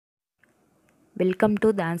Welcome to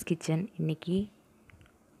thorns kitchen. இன்றைக்கி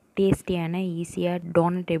டேஸ்டியான ஈஸியாக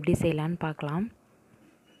டோனட் எப்படி செய்யலான்னு பார்க்கலாம்.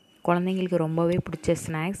 குழந்தைங்களுக்கு ரொம்பவே பிடிச்ச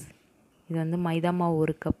ஸ்நாக்ஸ். இது வந்து மைதா மாவு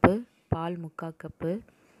 1 கப்பு, பால் 3/4 கப்பு,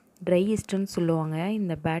 ட்ரை ஈஸ்ட்டுன்னு சொல்லுவாங்க.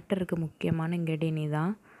 இந்த பேட்டருக்கு முக்கியமான இன்க்ரீடியன்ட்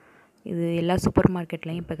இதுதான். இது எல்லா சூப்பர்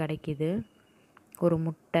மார்க்கெட்லேயும் இப்போ கிடைக்கிது. ஒரு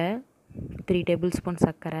முட்டை, 3 டேபிள் ஸ்பூன்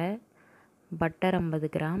சர்க்கரை, பட்டர்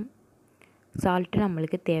 50 கிராம், சால்ட்டு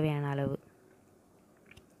நம்மளுக்கு தேவையான அளவு.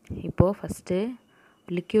 இப்போது ஃபஸ்ட்டு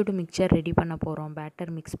லிக்யூடு மிக்சர் ரெடி பண்ண போகிறோம். பேட்டர்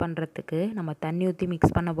மிக்ஸ் பண்ணுறதுக்கு நம்ம தண்ணி ஊற்றி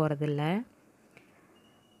மிக்ஸ் பண்ண போகிறதில்ல.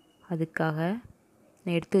 அதுக்காக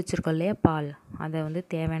நான் எடுத்து வச்சுருக்கோம் இல்லையா பால், அதை வந்து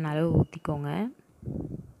தேவையான அளவு ஊற்றிக்கோங்க.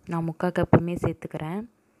 நான் 3/4 கப்புமே சேர்த்துக்கிறேன்.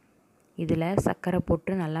 இதில் சர்க்கரை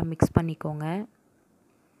போட்டு நல்லா மிக்ஸ் பண்ணிக்கோங்க.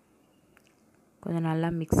 கொஞ்சம்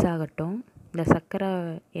நல்லா மிக்ஸ் ஆகட்டும். இந்த சர்க்கரை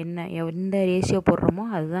எந்த ரேஷியோ போடுறோமோ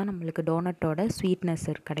அதுதான் நம்மளுக்கு டோனட்டோட ஸ்வீட்னஸ்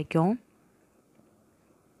கிடைக்கும்.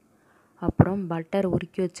 அப்புறம் பட்டர்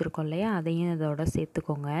உருக்கி வச்சுருக்கோம் இல்லையா, அதையும் இதோட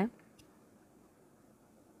சேர்த்துக்கோங்க.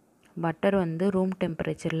 பட்டர் வந்து ரூம்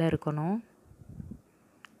டெம்பரேச்சரில் இருக்கணும்.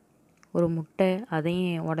 ஒரு முட்டை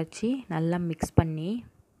அதையும் உடச்சி நல்லா மிக்ஸ் பண்ணி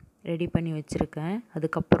ரெடி பண்ணி வச்சுருக்கேன்.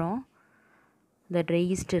 அதுக்கப்புறம் இந்த ட்ரை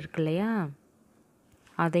ஈஸ்ட் இருக்கு இல்லையா,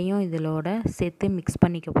 அதையும் இதிலோட சேர்த்து மிக்ஸ்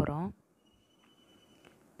பண்ணிக்க போகிறோம்.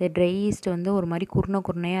 இந்த ட்ரை ஈஸ்ட் வந்து ஒரு மாதிரி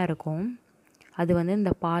குருணையாக இருக்கும். அது வந்து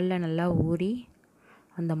இந்த பாலில் நல்லா ஊறி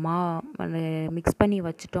அந்த மிக்ஸ் பண்ணி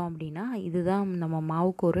வச்சிட்டோம் அப்படின்னா இதுதான் நம்ம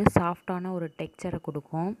மாவுக்கு ஒரு சாஃப்டான ஒரு டெக்ஸ்சரை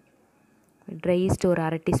கொடுக்கும். ட்ரை ஈஸ்ட் ஒரு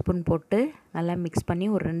 1/2 டீஸ்பூன் போட்டு நல்லா மிக்ஸ் பண்ணி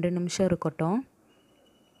ஒரு 2 நிமிஷம் இருக்கட்டும்.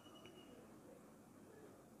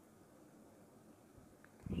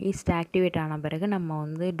 ஈஸ்ட் ஆக்டிவேட் ஆன பிறகு நம்ம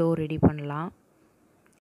வந்து டோ ரெடி பண்ணலாம்.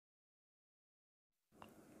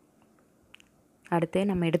 அடுத்து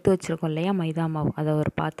நம்ம எடுத்து வச்சுருக்கோம் இல்லையா மைதா மாவு, அதை ஒரு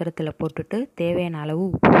பாத்திரத்தில் போட்டுட்டு தேவையான அளவு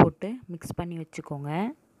உப்பு போட்டு மிக்ஸ் பண்ணி வச்சுக்கோங்க.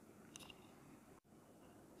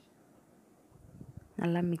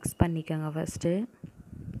 நல்லா மிக்ஸ் பண்ணிக்கோங்க. ஃபஸ்ட்டு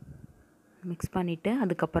மிக்ஸ் பண்ணிவிட்டு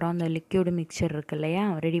அதுக்கப்புறம் அந்த லிக்யூடு மிக்சர் இருக்கு இல்லையா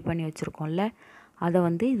ரெடி பண்ணி வச்சுருக்கோம்ல, அதை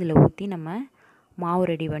வந்து இதில் ஊற்றி நம்ம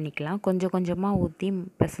மாவு ரெடி பண்ணிக்கலாம். கொஞ்சம் கொஞ்சமாக ஊற்றி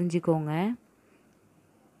பிசைஞ்சிக்கோங்க.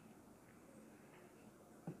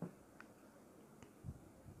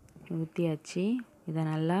 ஊற்றியாச்சு. இதை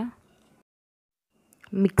நல்லா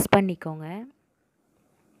மிக்ஸ் பண்ணிக்கோங்க.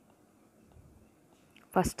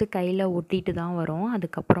 ஃபஸ்ட்டு கையில் ஒட்டிட்டு தான் வரும்,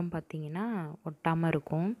 அதுக்கப்புறம் பார்த்திங்கன்னா ஒட்டாமல்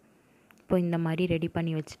இருக்கும். இப்போ இந்த மாதிரி ரெடி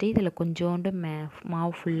பண்ணி வச்சுட்டு இதில் கொஞ்சோண்டு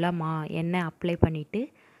மாவு ஃபுல்லாக எண்ணெய் அப்ளை பண்ணிவிட்டு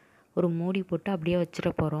ஒரு மூடி போட்டு அப்படியே வச்சிட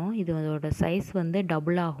போகிறோம். இது அதோட சைஸ் வந்து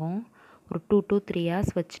டபுள் ஆகும். ஒரு 2 to 3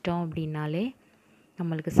 hours வச்சிட்டோம் அப்படின்னாலே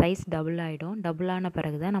நம்மளுக்கு சைஸ் டபுள் ஆகிடும். டபுள் ஆன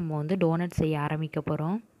பிறகு தான் நம்ம வந்து டோனட் செய்ய ஆரம்பிக்க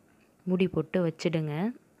போகிறோம். மூடி போட்டு வச்சிடுங்க.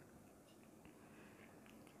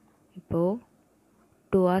 இப்போது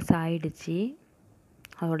 2 hours ஆயிடுச்சு.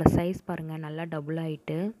 அதோட சைஸ் பாருங்கள், நல்லா டபுள்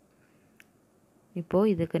ஆகிட்டு.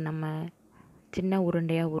 இப்போது இதுக்கு நம்ம சின்ன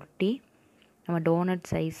உருண்டையாக உருட்டி நம்ம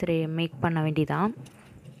டோனட் சைஸ் மேக் பண்ண வேண்டியதான்.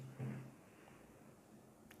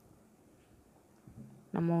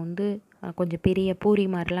 நம்ம வந்து கொஞ்சம் பெரிய பூரி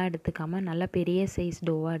மாதிரிலாம் எடுத்துக்காமல் நல்லா பெரிய சைஸ்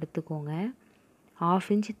டோவாக எடுத்துக்கோங்க. 1/2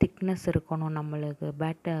 inch திக்னஸ் இருக்கணும் நம்மளுக்கு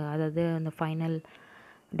பேட்டர், அதாவது அந்த ஃபைனல்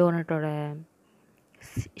டோனட்டோட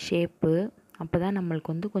ஷேப்பு. அப்போ தான்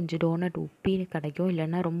நம்மளுக்கு வந்து கொஞ்சம் டோனட் உப்பி கிடைக்கும்.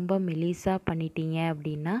 இல்லைன்னா ரொம்ப மெலிசாக பண்ணிட்டீங்க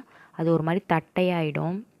அப்படின்னா அது ஒரு மாதிரி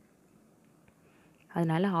தட்டையாயிடும்.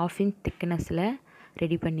 அதனால் 1/2 inch திக்னஸில்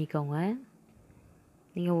ரெடி பண்ணிக்கோங்க.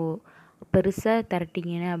 நீங்கள் பெருசாக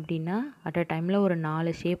திரட்டிங்க அப்படின்னா அட் அ டைமில் ஒரு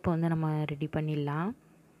 4 ஷேப் வந்து நம்ம ரெடி பண்ணிடலாம்.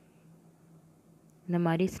 இந்த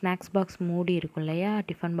மாதிரி ஸ்நாக்ஸ் பாக்ஸ் மூடி இருக்கும் இல்லையா,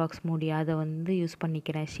 டிஃபன் பாக்ஸ் மூடி, அதை வந்து யூஸ்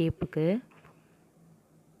பண்ணிக்கிறேன் ஷேப்புக்கு.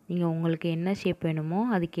 நீங்கள் உங்களுக்கு என்ன ஷேப் வேணுமோ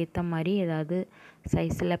அதுக்கேற்ற மாதிரி ஏதாவது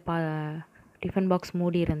சைஸில் டிஃபன் பாக்ஸ்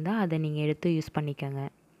மூடி இருந்தால் அதை நீங்கள் எடுத்து யூஸ் பண்ணிக்கோங்க.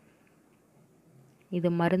 இது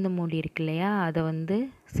மருந்து மூடி இருக்கு இல்லையா, அதை வந்து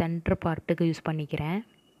சென்டர் பார்ட்டுக்கு யூஸ் பண்ணிக்கிறேன்.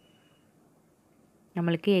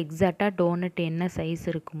 நம்மளுக்கு எக்ஸாக்டாக டோனட் என்ன சைஸ்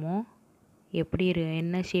இருக்குமோ,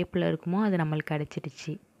 என்ன ஷேப்பில் இருக்குமோ அது நம்மளுக்கு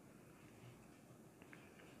கிடச்சிடுச்சு.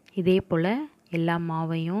 இதே போல் எல்லா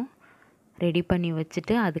மாவையும் ரெடி பண்ணி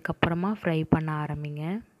வச்சுட்டு அதுக்கப்புறமா ஃப்ரை பண்ண ஆரம்பிங்க.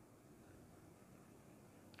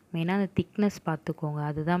 மெயினாக அந்த திக்னஸ் பார்த்துக்கோங்க,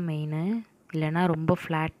 அதுதான் மெயினு. இல்லைன்னா ரொம்ப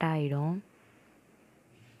ஃப்ளாட்டாக ஆகிடும்.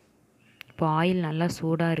 இப்போ ஆயில் நல்லா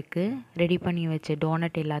சூடாக இருக்குது. ரெடி பண்ணி வச்ச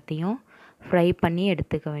டோனட் எல்லாத்தையும் ஃப்ரை பண்ணி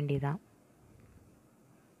எடுத்துக்க வேண்டியதான்.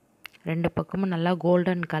 2 பக்கமும் நல்லா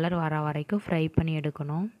கோல்டன் கலர் வர வரைக்கும் ஃப்ரை பண்ணி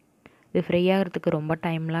எடுக்கணும். இது ஃப்ரை ஆகிறதுக்கு ரொம்ப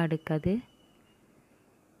டைம்லாம் எடுக்காது.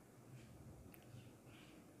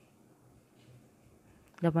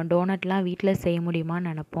 இந்த டோனட்லாம் வீட்டில் செய்ய முடியுமான்னு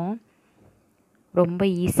நினப்போம். ரொம்ப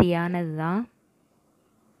ஈஸியானது தான்.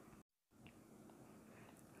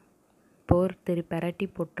 இப்போது ஒரு திரி பரட்டி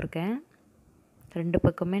போட்டிருக்கேன். 2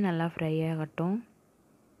 பக்கமே நல்லா ஃப்ரை ஆகட்டும்.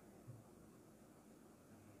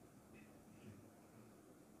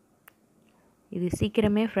 இது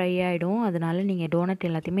சீக்கிரமே ஃப்ரை ஆகிடும். அதனால் நீங்கள் டோனட்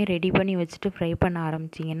எல்லாத்தையுமே ரெடி பண்ணி வச்சுட்டு ஃப்ரை பண்ண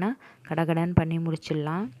ஆரம்பிச்சிங்கன்னா கடகடன்னு பண்ணி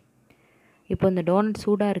முடிச்சிடலாம். இப்போ இந்த டோனட்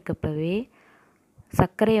சூடாக இருக்கப்பவே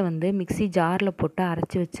சர்க்கரையை வந்து மிக்ஸி ஜாரில் போட்டு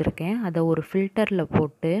அரைச்சி வச்சுருக்கேன். அதை ஒரு ஃபில்டரில்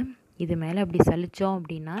போட்டு இது மேலே அப்படி சலித்தோம்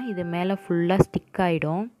அப்படின்னா இது மேலே ஃபுல்லாக ஸ்டிக்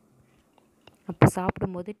ஆகிடும். அப்போ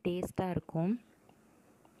சாப்பிடும்போது டேஸ்ட்டாக இருக்கும்.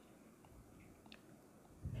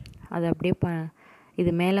 அதை அப்படியே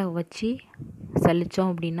இது மேலே வச்சு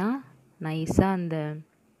சலித்தோம் அப்படின்னா நைஸாக அந்த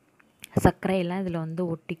சர்க்கரையெல்லாம் இதில் வந்து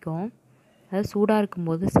ஒட்டிக்கும். அது சூடாக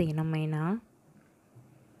இருக்கும்போது செய்யணும் மெயினாக.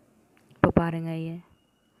 இப்போ பாருங்கள்,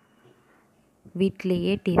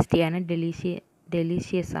 வீட்டிலையே டேஸ்டியான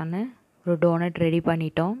டெலிஷியஸான ஒரு டோனட் ரெடி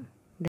பண்ணிட்டோம்.